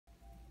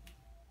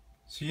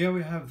So here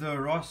we have the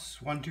ROS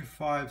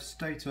 125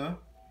 stator,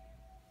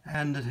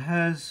 and it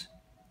has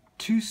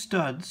two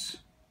studs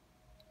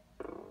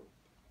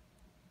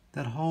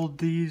that hold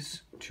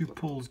these two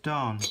pulls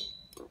down.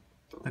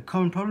 The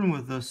common problem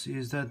with this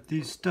is that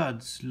these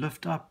studs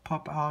lift up,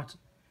 pop out,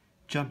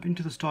 jump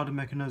into the starter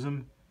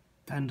mechanism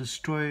and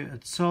destroy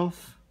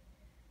itself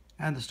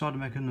and the starter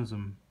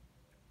mechanism.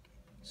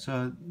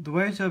 So the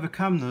way to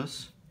overcome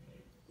this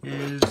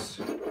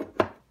is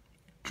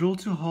drill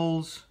two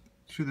holes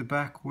through the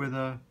back where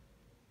the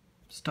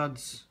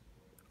studs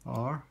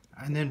are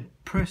and then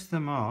press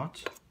them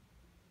out,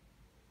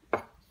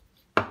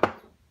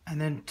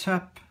 and then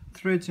tap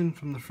threads in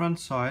from the front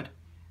side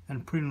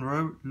and put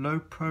in low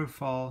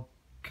profile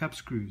cap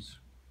screws.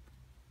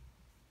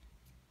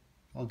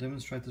 I'll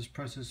demonstrate this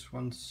process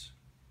once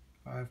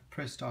I've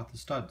pressed out the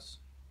studs.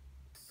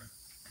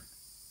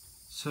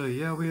 So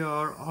here we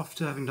are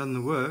after having done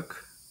the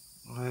work.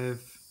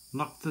 I've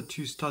knocked the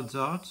two studs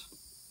out.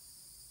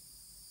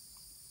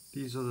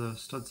 These are the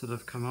studs that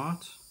have come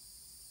out.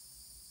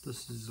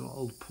 This is the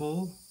old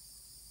pull.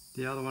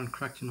 The other one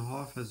cracked in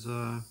half as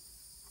I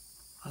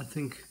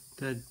think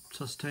they'd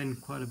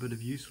sustained quite a bit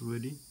of use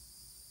already.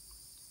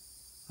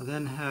 I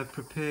then have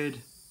prepared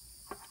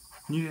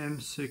new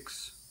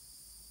M6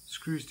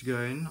 screws to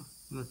go in.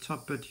 On the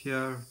top bit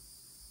here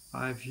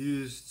I've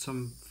used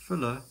some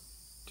filler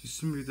to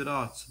smooth it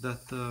out so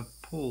that the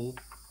pull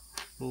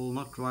will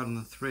not ride on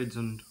the threads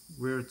and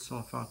wear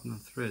itself out in the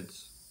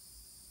threads.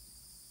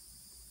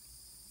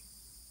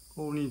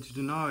 All we need to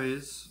do now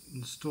is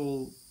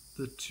install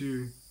the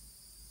two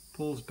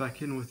pulls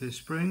back in with their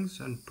springs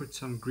and put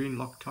some green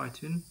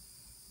Loctite in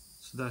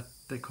so that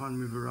they can't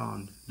move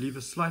around. Leave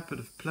a slight bit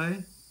of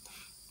play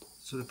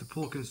so that the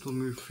pull can still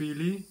move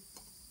freely,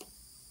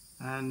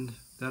 and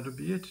that'll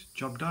be it.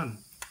 Job done.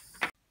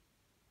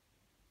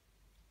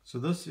 So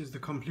this is the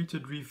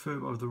completed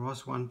refurb of the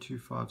ROS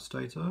 125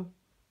 stator.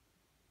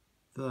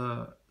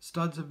 The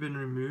studs have been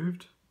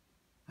removed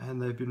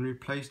and they've been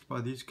replaced by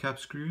these cap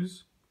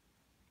screws.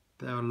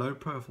 They are low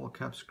profile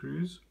cap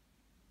screws.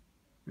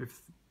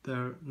 If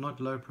they're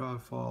not low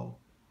profile,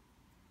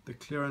 the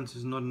clearance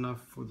is not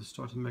enough for the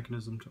starter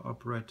mechanism to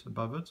operate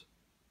above it.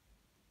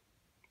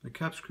 The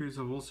cap screws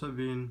have also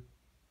been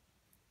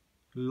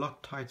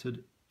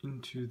Loctited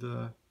into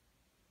the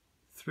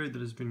thread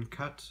that has been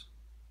cut.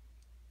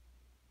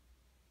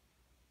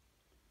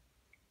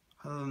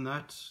 Other than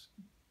that,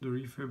 the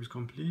refurb is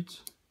complete.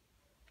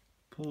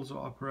 Pulls are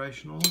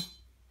operational,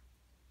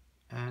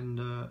 and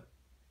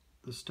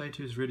the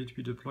stator is ready to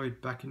be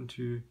deployed back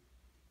into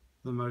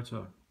the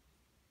motor.